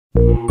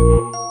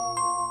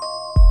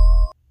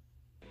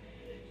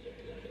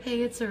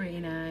Hey, it's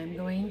Arena. I'm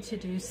going to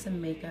do some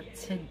makeup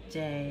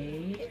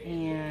today,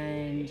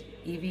 and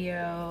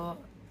EVO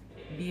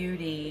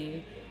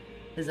Beauty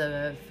is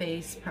a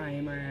face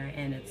primer,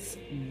 and it's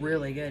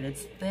really good.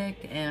 It's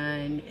thick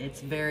and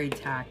it's very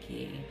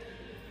tacky.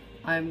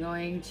 I'm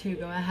going to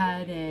go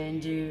ahead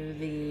and do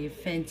the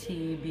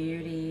Fenty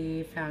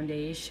Beauty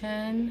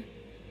foundation,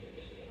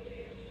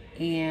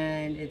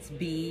 and it's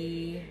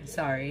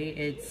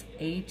it's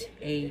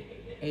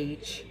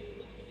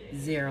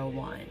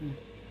 88H01.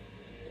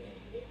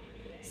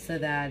 So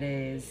that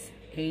is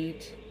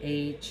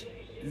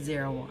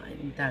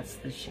 8H01. That's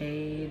the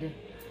shade.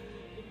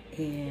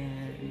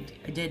 And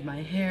I did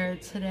my hair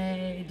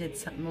today. Did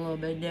something a little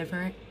bit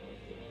different.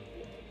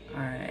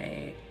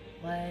 Alright,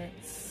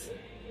 let's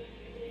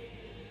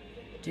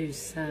do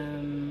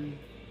some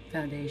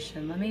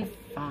foundation. Let me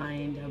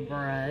find a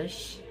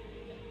brush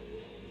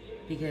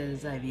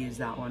because I've used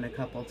that one a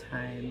couple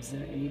times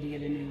and I need to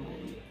get a new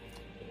one.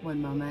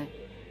 One moment.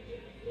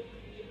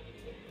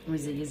 It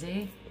was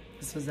easy.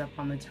 This was up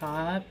on the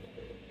top.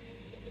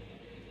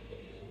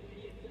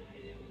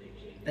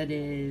 That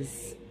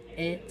is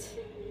It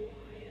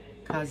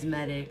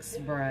Cosmetics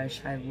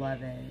brush. I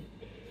love it.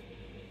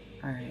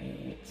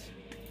 Alright.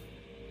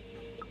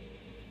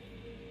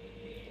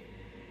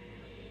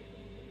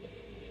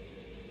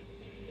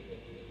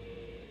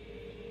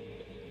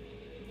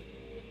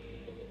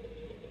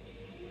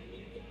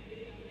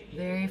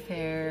 Very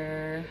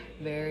fair,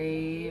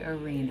 very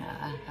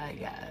Arena, I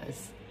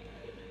guess.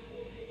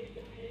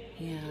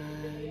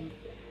 And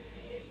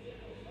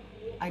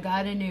I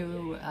got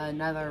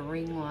another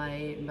ring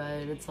light,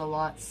 but it's a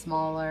lot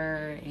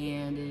smaller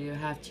and you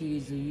have to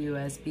use a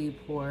USB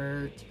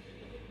port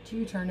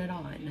to turn it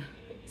on.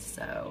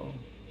 So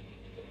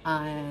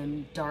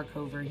I'm dark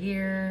over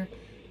here,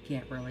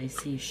 can't really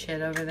see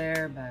shit over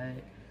there,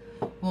 but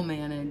we'll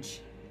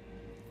manage.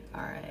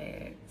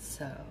 Alright,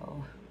 so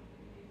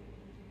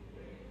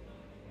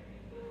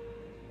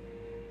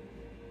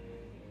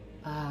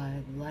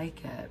I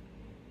like it.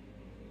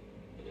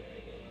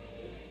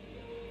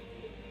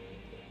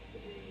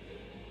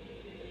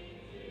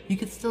 You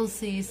could still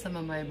see some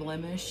of my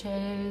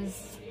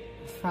blemishes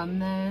from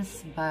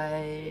this,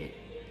 but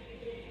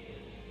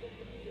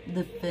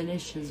the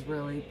finish is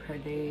really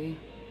pretty.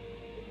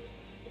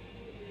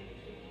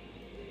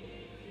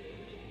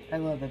 I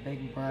love a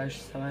big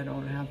brush so I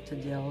don't have to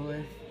deal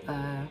with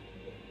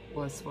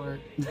less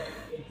work.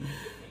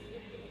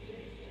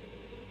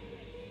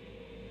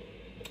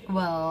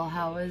 Well,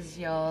 how was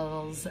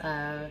y'all's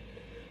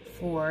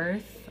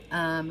 4th?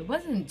 It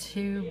wasn't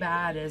too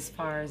bad as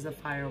far as the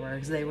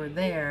fireworks. They were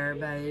there,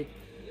 but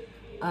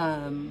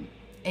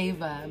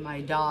Ava,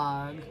 my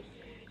dog,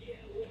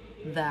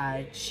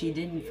 that she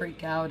didn't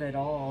freak out at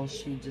all.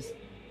 She just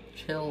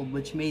chilled,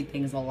 which made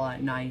things a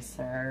lot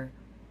nicer.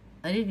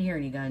 I didn't hear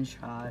any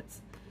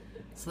gunshots,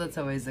 so that's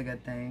always a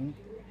good thing.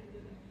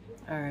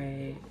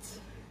 Alright.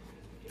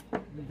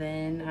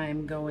 Then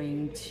I'm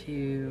going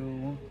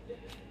to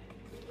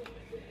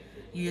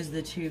use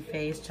the Too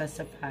Faced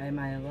Justify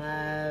My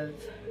Love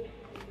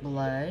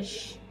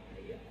blush.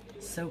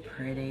 So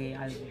pretty.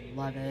 I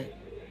love it.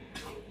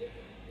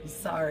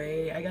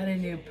 Sorry, I got a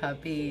new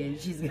puppy and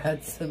she's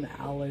got some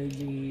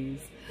allergies.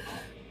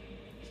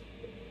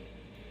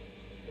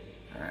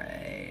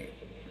 Alright.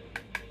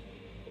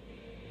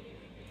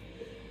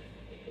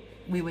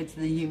 We went to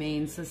the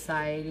Humane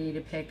Society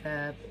to pick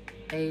up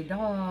a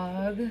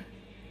dog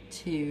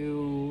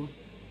to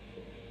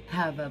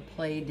have a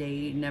play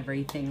date and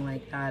everything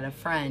like that. A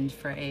friend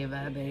for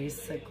Ava,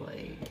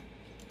 basically.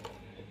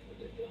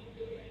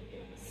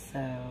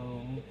 So,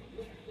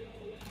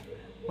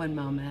 one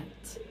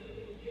moment.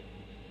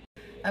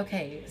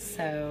 Okay,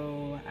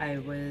 so I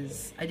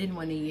didn't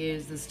want to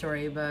use the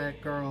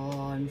Storybook Girl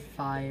on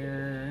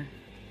Fire.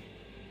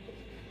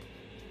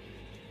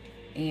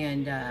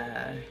 And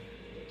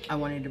I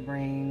wanted to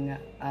bring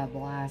a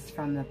blast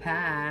from the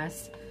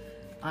past.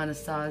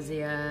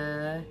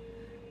 Anastasia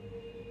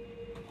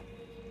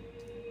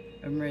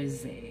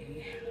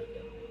Rizzi.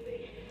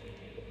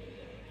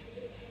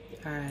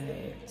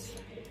 Alright.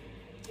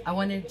 I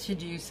wanted to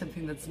do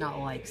something that's not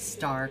like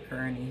stark or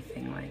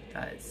anything like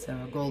that. So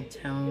a gold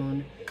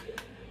tone.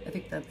 I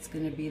think that's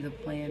going to be the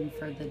plan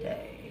for the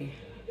day.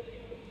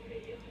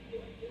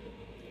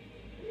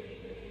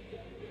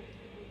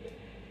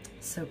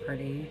 So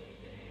pretty.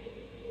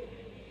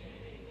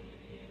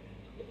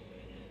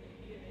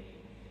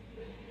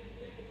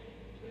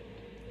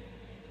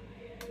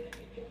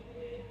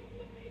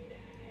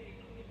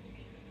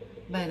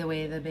 By the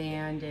way, the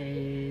band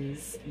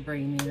is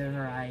Bring Me the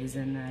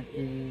Horizon. That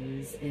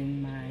is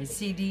in my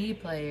CD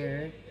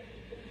player.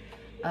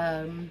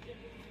 What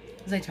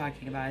was I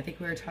talking about? I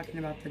think we were talking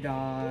about the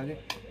dog.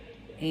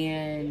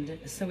 And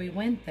so we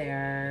went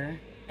there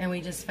and we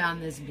just found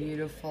this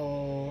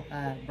beautiful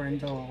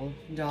brindle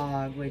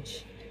dog,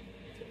 which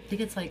I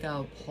think it's like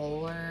a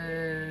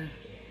polar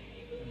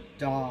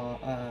dog,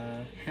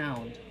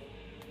 hound.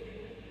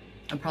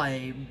 I'm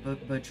probably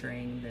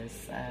butchering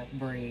this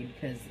breed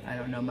because I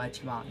don't know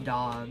much about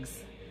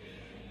dogs.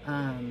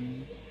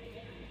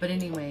 But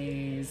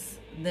anyways,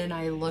 then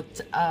I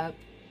looked up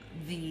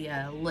the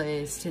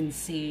list and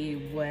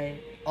see what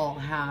all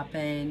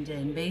happened,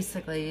 and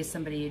basically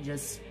somebody had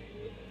just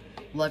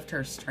left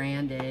her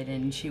stranded,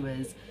 and she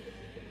was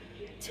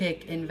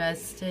tick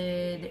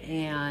invested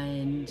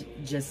and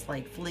just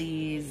like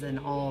fleas and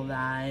all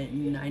that,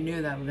 and I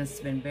knew that must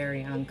have been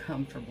very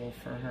uncomfortable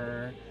for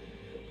her.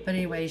 But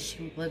anyway,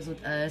 she lives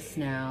with us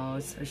now,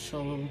 so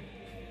she'll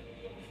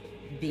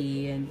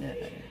be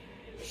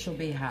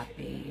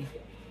happy.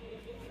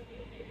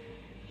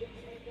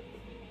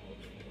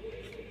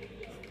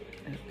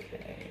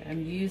 Okay,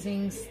 I'm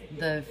using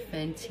the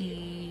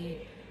Fenty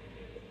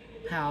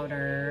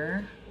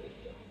powder.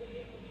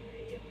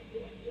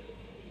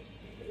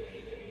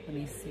 Let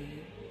me see.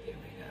 Here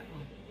we go.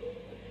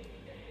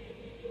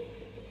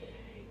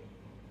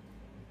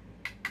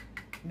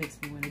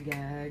 Makes me want to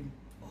gag.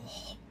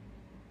 Oh.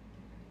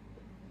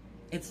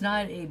 It's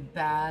not a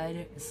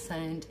bad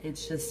scent.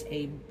 It's just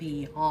a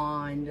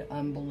beyond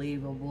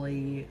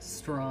unbelievably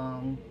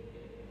strong.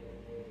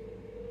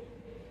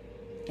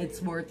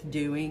 It's worth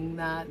doing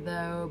that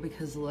though,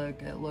 because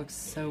look, it looks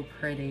so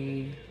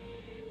pretty.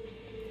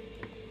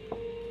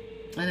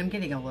 And I'm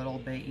getting a little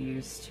bit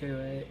used to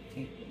it,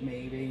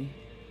 maybe.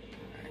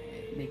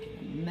 Alright, making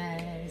a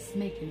mess,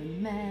 making a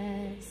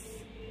mess.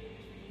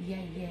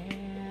 Yeah,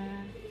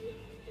 yeah.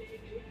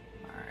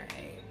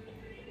 Alright.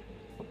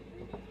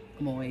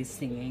 I'm always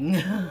singing.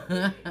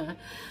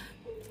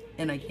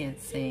 And I can't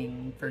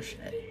sing for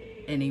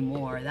shit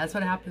anymore. That's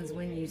what happens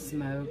when you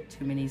smoke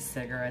too many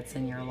cigarettes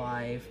in your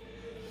life.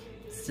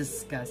 It's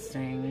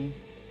disgusting.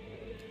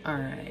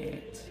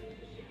 Alright.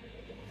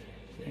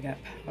 I got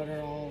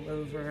powder all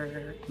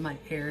over my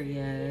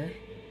area.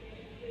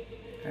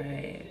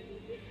 Alright.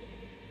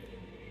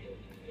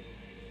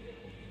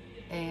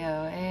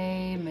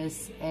 AOA,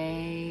 Miss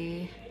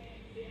A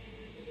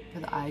for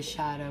the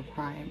eyeshadow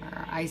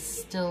primer. I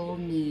still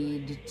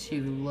need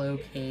to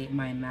locate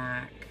my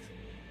MAC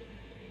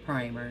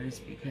primers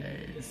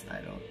because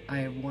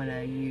I want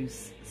to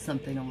use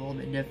something a little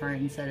bit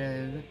different instead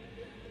of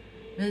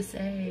Miss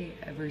A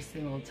every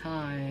single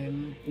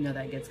time. You know,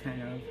 that gets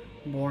kind of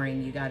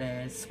boring. You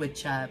gotta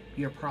switch up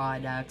your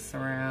products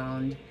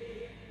around.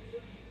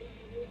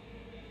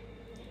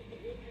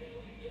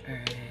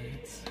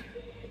 Alright.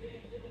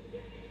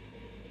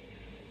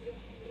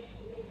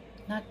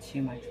 Not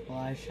too much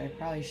blush. I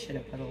probably should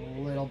have put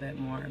a little bit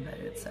more, but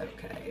it's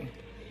okay.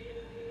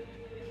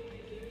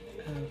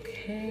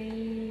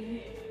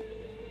 Okay.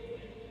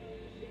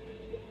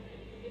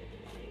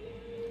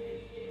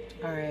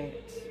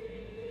 Alright.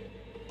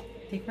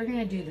 I think we're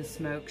gonna do the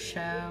smoke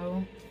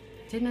show.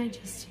 Didn't I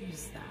just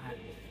use that?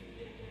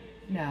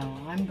 No,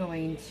 I'm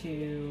going to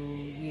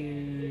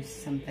use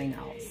something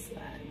else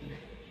then.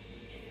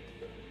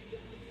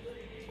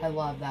 I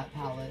love that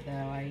palette though.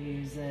 I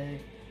use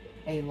it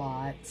a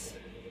lot.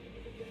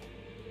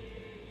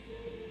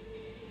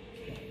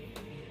 Okay.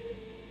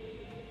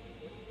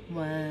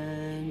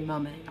 One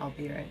moment. I'll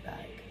be right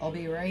back. I'll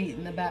be right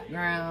in the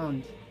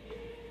background.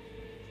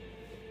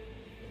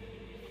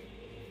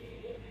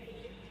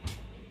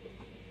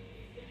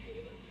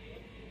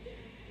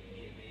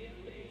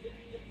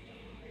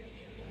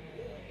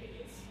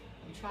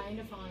 Trying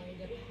to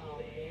find a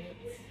palette.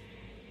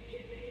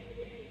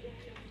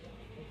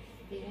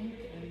 I think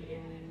I'm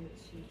going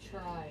to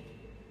try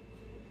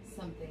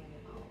something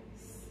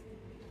else.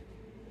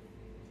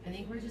 I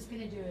think we're just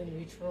going to do a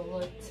neutral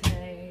look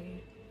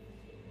today.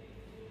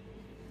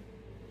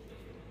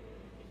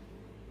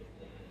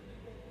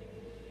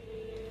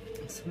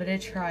 So I'm going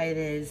to try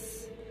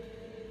this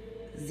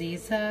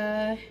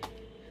Ziza.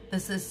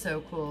 This is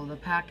so cool. The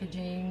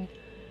packaging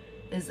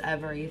is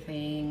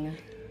everything.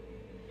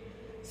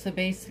 So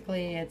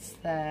basically it's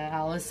the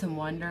Alice in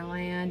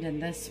Wonderland,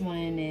 and this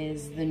one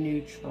is the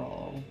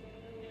neutral.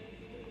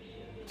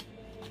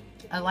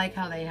 I like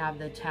how they have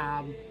the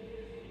tab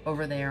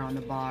over there on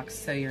the box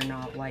so you're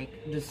not like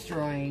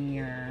destroying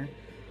your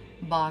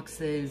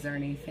boxes or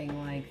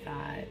anything like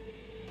that.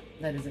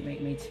 That doesn't make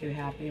me too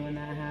happy when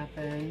that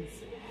happens.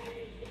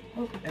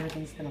 Oh,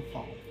 everything's gonna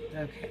fall.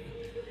 Okay,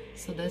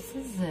 so this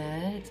is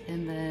it,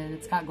 and then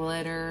it's got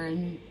glitter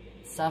and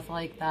stuff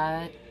like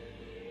that.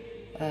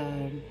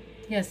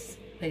 Yes,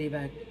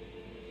 ladybug.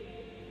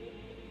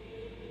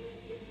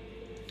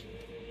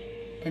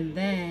 And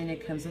then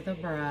it comes with a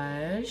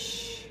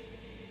brush.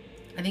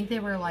 I think they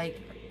were like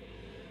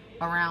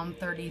around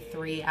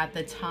 $33 at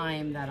the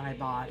time that I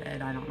bought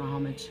it. I don't know how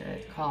much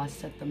it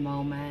costs at the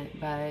moment,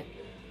 but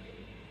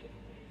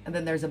and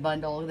then there's a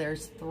bundle.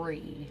 There's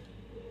 3.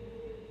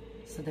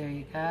 So there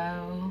you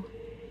go.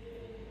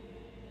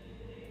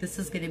 This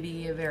is going to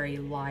be a very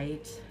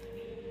light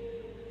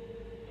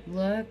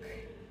look.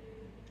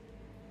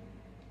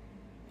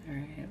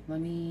 Alright,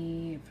 let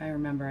me, if I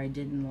remember, I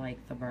didn't like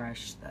the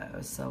brush though,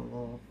 so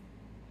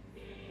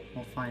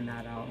we'll find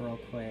that out real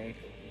quick.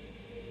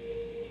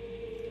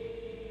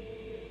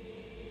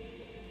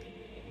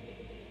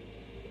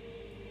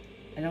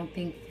 I don't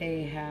think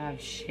they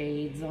have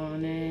shades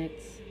on it,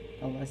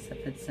 unless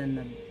if it's in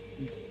the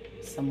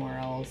somewhere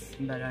else,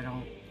 but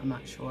I'm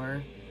not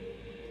sure.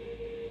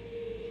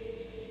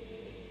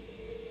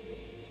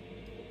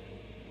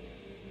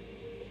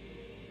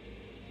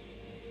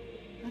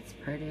 That's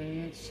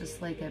pretty. It's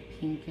just like a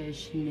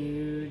pinkish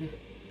nude,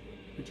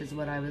 which is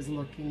what I was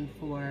looking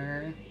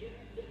for.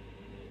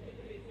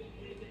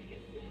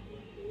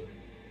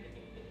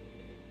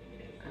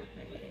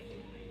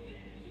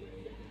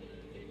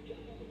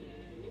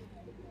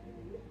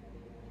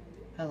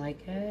 I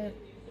like it.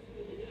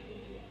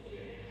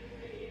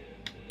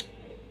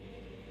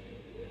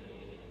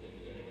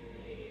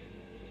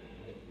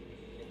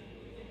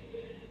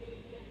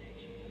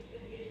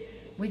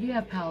 When you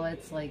have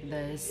palettes like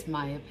this,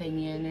 my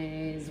opinion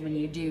is when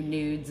you do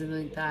nudes and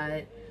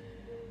like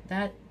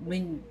that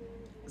when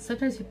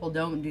sometimes people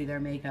don't do their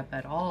makeup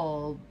at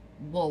all.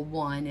 Well,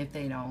 one, if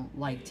they don't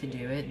like to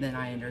do it, then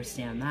I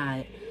understand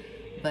that.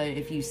 But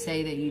if you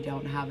say that you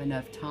don't have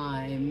enough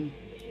time,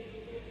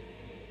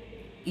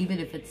 even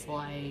if it's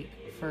like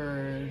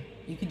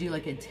you could do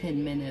like a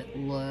 10-minute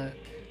look,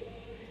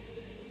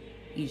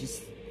 you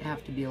just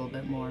have to be a little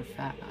bit more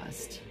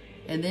fast.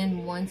 And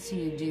then once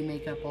you do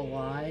makeup a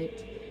lot,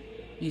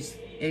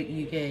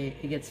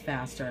 it gets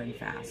faster and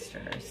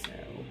faster. So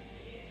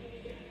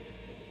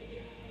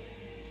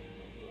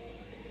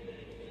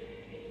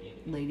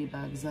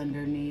Ladybug's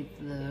underneath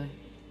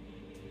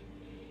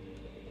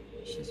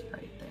she's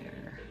right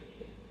there.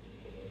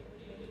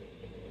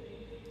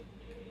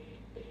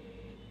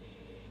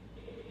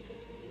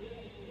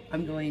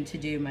 I'm going to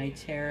do my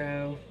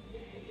tarot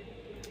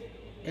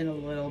in a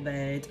little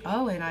bit.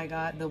 Oh, and I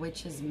got the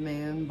Witch's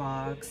Moon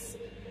box,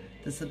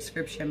 the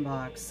subscription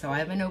box. So I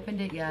haven't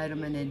opened it yet. I'm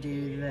going to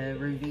do the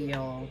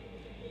reveal.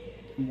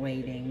 I'm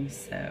waiting,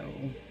 so.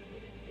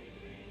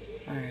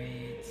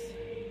 Alright.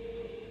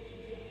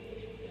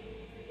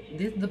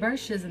 The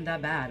brush isn't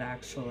that bad,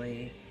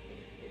 actually.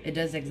 It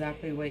does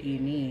exactly what you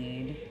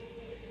need.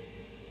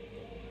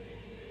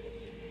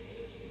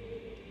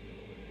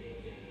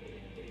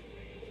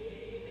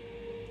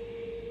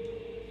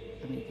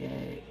 Let me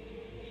get...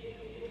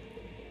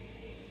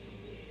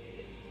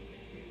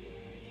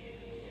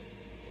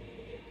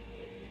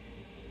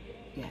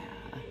 Yeah,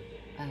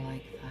 I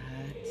like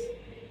that.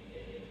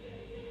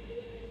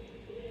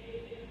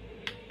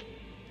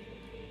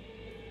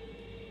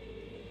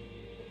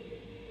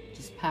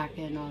 Just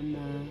packing on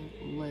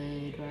the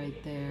lid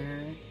right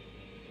there.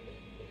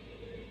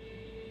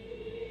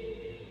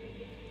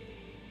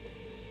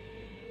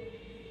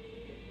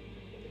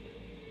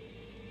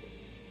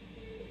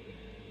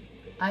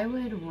 I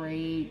would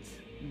rate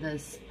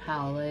this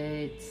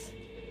palette,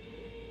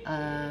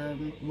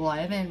 well, I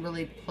haven't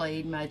really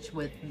played much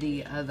with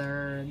the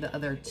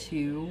other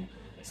two,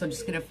 so I'm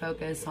just gonna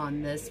focus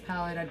on this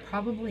palette. I'd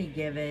probably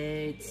give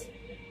it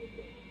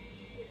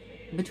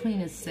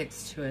between a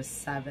 6 to a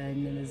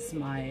 7 is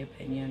my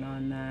opinion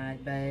on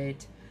that,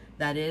 but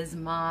that is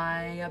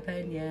my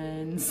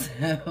opinion,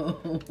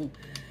 so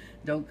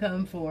don't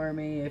come for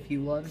me. If you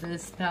love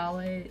this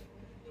palette,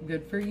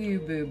 good for you,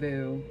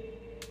 boo-boo.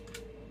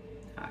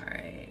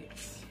 Alright.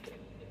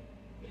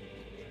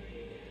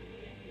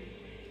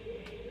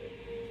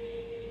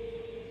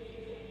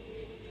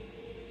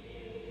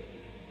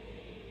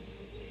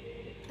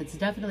 It's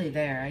definitely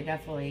there. I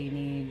definitely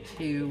need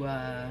to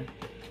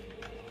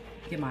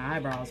get my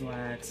eyebrows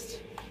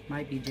waxed.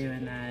 Might be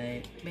doing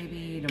that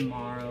maybe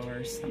tomorrow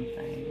or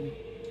something.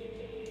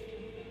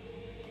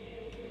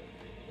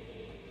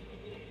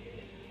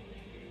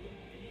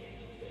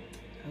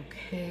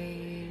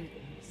 Okay,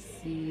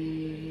 let's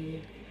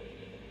see.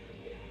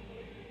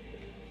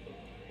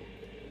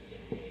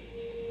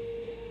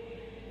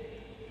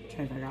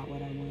 Trying to figure out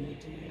what I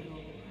want to do.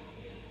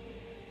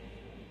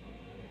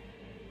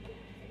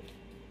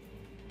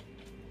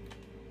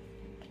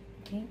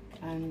 I think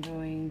I'm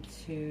going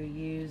to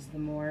use the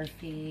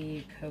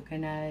Morphe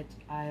Coconut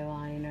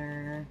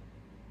Eyeliner.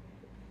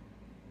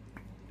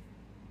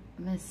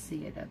 I'm going to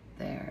see it up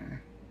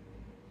there.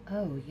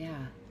 Oh,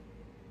 yeah.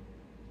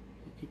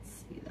 You could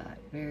see that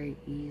very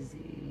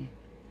easy.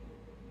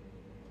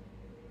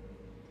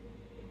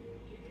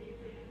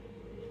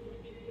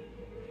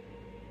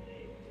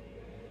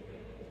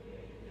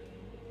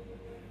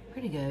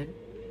 Pretty good.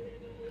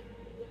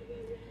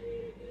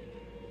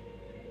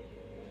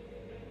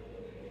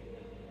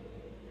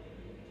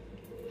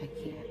 I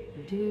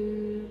can't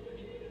do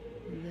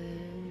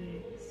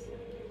this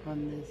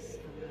on this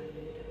side.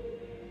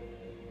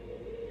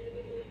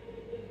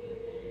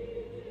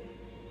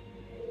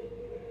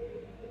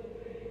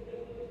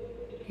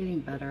 Getting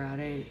better at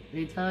it.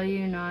 They tell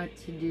you not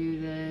to do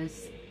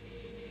this,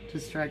 to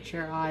stretch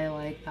your eye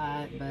like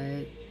that,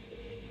 but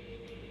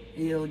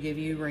it'll give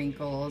you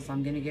wrinkles.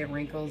 I'm gonna get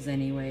wrinkles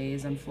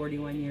anyways. I'm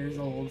 41 years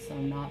old, so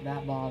I'm not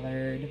that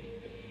bothered.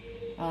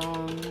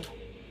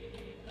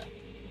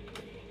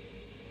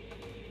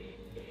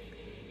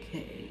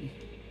 Okay.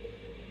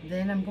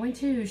 Then I'm going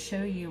to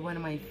show you one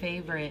of my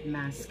favorite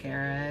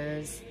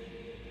mascaras.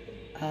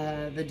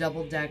 The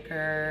Double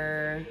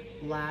Decker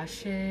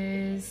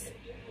Lashes.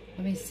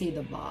 Let me see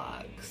the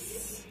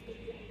box.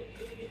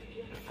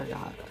 I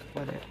forgot.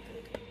 what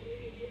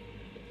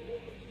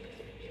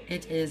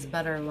it is.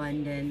 Butter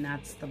London,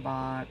 that's the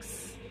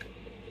box.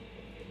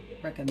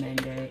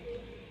 Recommend it.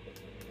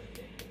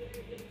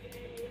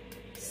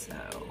 So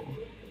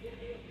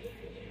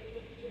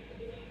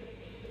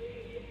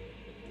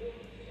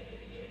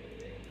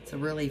it's a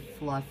really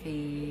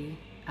fluffy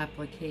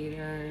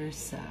applicator,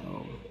 so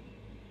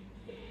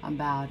I'm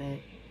about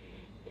it.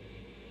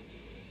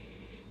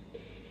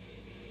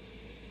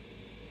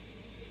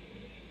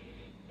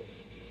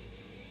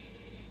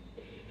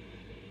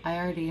 I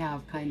already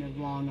have kind of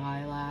long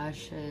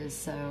eyelashes,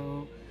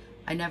 so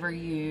I never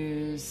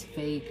use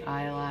fake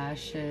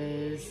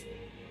eyelashes.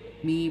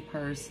 Me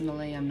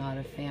personally, I'm not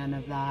a fan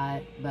of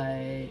that,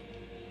 but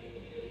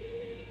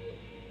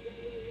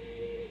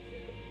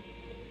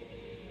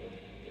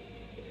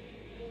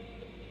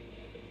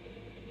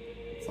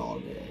it's all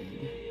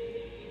good.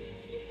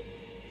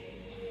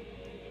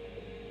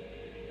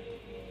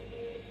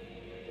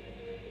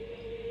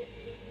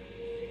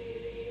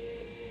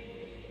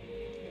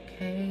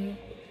 Okay.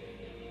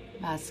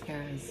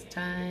 Mascara is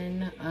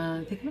done.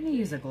 I think I'm going to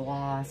use a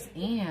gloss,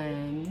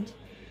 and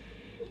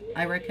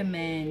I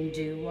recommend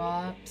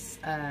Doo-Wops.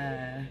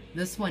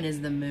 This one is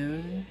the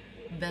Moon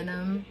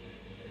Venom.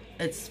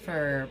 It's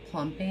for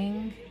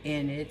plumping,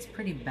 and it's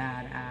pretty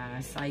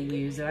badass. I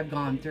use it. I've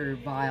gone through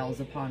vials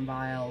upon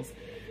vials.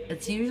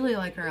 It's usually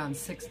like around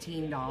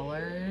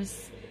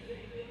 $16.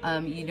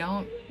 You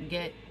don't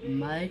get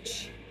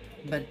much,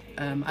 but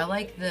I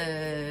like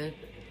the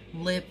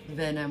lip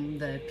venom,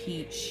 the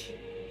peach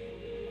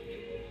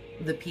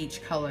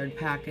colored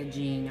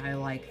packaging. I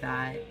like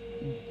that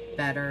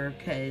better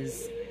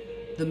because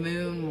the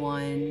Moon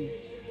one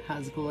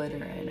has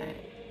glitter in it.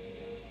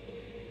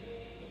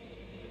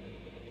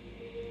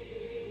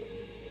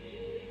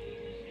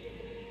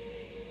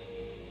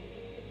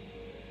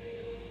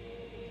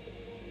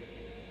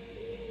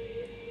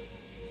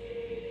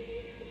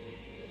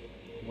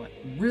 What,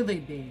 really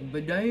big,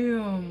 but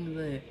damn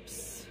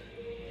lips.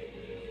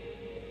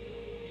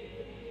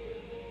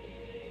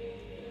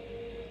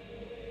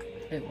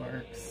 It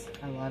works.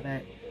 I love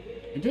it.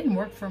 It didn't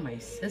work for my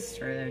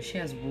sister though. She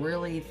has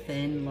really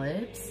thin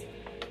lips,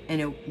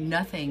 and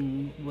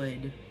nothing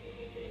would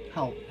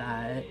help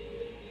that.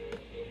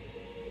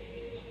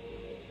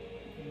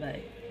 But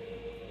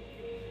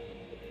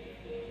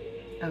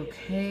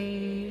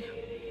okay,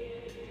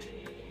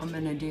 I'm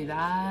gonna do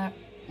that.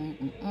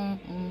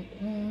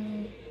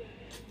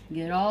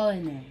 Get all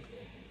in there.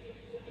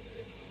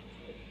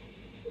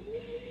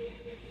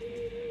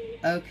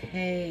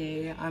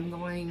 Okay, I'm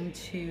going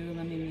to,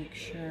 let me make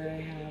sure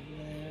I have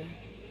the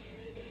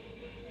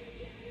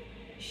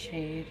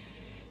shade.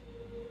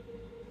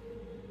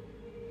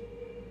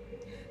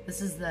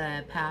 This is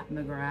the Pat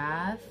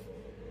McGrath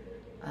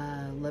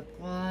lip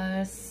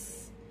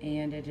gloss,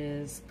 and it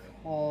is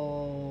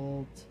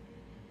called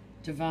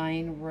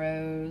Divine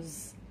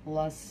Rose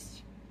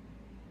Lust.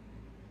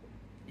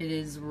 It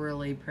is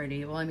really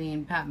pretty. Well, I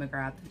mean, Pat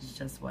McGrath is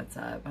just what's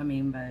up. I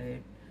mean,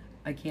 but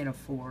I can't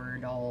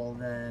afford all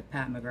the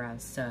Pat McGrath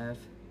stuff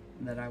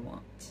that I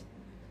want.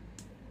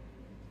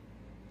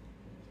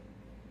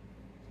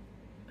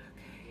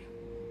 Okay.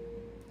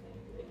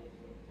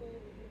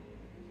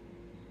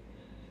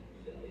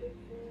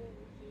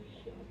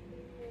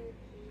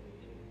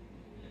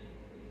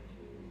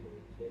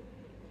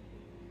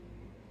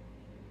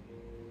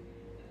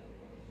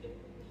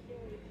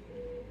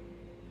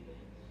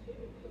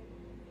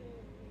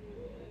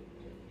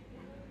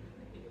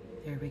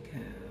 There we go.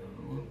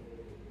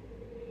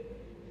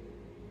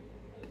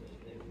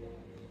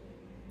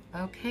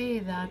 Okay,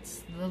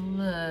 that's the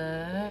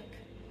look.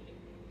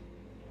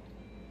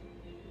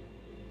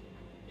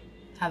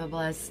 Have a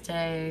blessed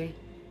day.